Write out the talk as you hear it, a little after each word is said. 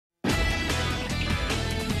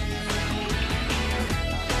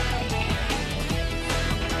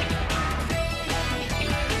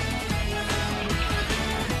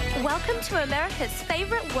to America's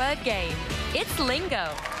favorite word game. It's Lingo.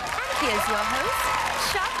 And here's your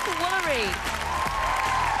host, Chuck Woolery.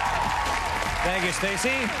 Thank you, Stacey.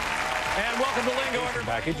 And welcome to Lingo, every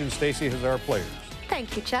package, and Stacey has our players.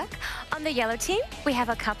 Thank you, Chuck. On the yellow team, we have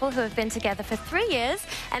a couple who have been together for 3 years,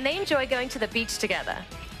 and they enjoy going to the beach together.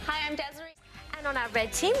 Hi, I'm Desiree. And on our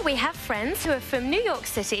red team, we have friends who are from New York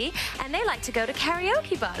City, and they like to go to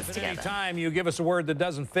karaoke bars together. Any time you give us a word that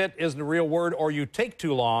doesn't fit, isn't a real word, or you take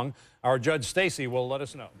too long, our judge Stacey will let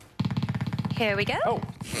us know. Here we go. Oh,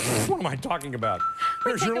 what am I talking about?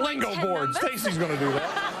 Here's your lingo board. Stacey's going to do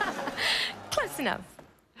that. Close enough.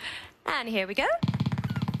 And here we go.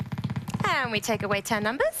 And we take away 10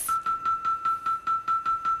 numbers.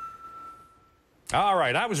 All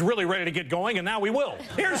right, I was really ready to get going, and now we will.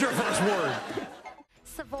 Here's your first word.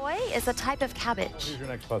 Savoy is a type of cabbage. Here's your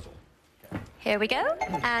next puzzle. Here we go.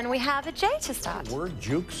 And we have a J to start. Word,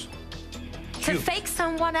 jukes. To fake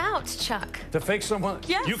someone out, Chuck. To fake someone?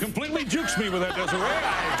 Yes. You completely jukes me with that, Desiree. I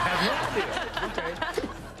had no idea. Okay.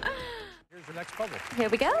 Here's your next puzzle. Here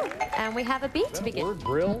we go. And we have a B to begin. Word,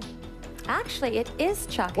 grill. Actually, it is,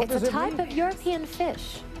 Chuck. What it's does a it type mean? of European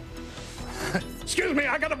fish. Excuse me,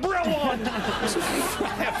 I got a brill on. I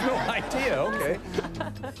have no idea. Okay.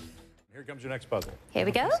 Here comes your next puzzle. Here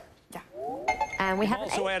we go. And we have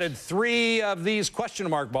Also added 3 of these question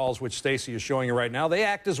mark balls, which Stacey is showing you right now. They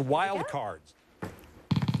act as wild cards.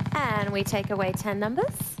 And we take away 10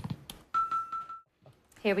 numbers.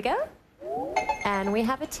 Here we go. And we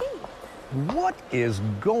have a T. What is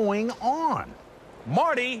going on?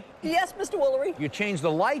 Marty! Yes, Mr. Woolery? You changed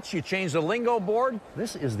the lights, you changed the lingo board.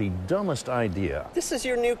 This is the dumbest idea. This is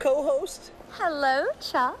your new co-host? Hello,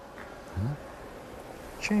 Chuck.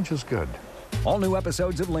 Change is good. All new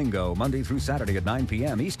episodes of Lingo, Monday through Saturday at 9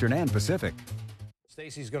 p.m. Eastern and Pacific.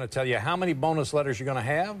 Stacey's going to tell you how many bonus letters you're going to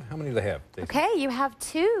have. How many do they have, Stacey? Okay, you have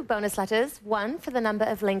 2 bonus letters, 1 for the number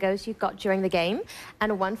of lingos you got during the game,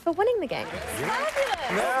 and 1 for winning the game. Okay.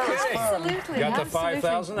 Absolutely. Got the absolutely.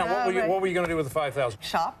 5,000? Now, what were you going to do with the 5,000?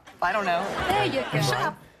 Shop? I don't know. There you go.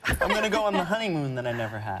 Shop. I'm going to go on the honeymoon that I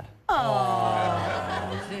never had.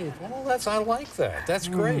 Gee, well, I like that. That's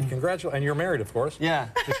great. Congratulations. And you're married, of course. Yeah.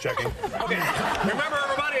 Just checking. Okay. Remember,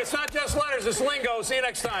 everybody, it's not just letters, it's lingo. See you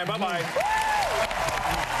next time. Bye-bye.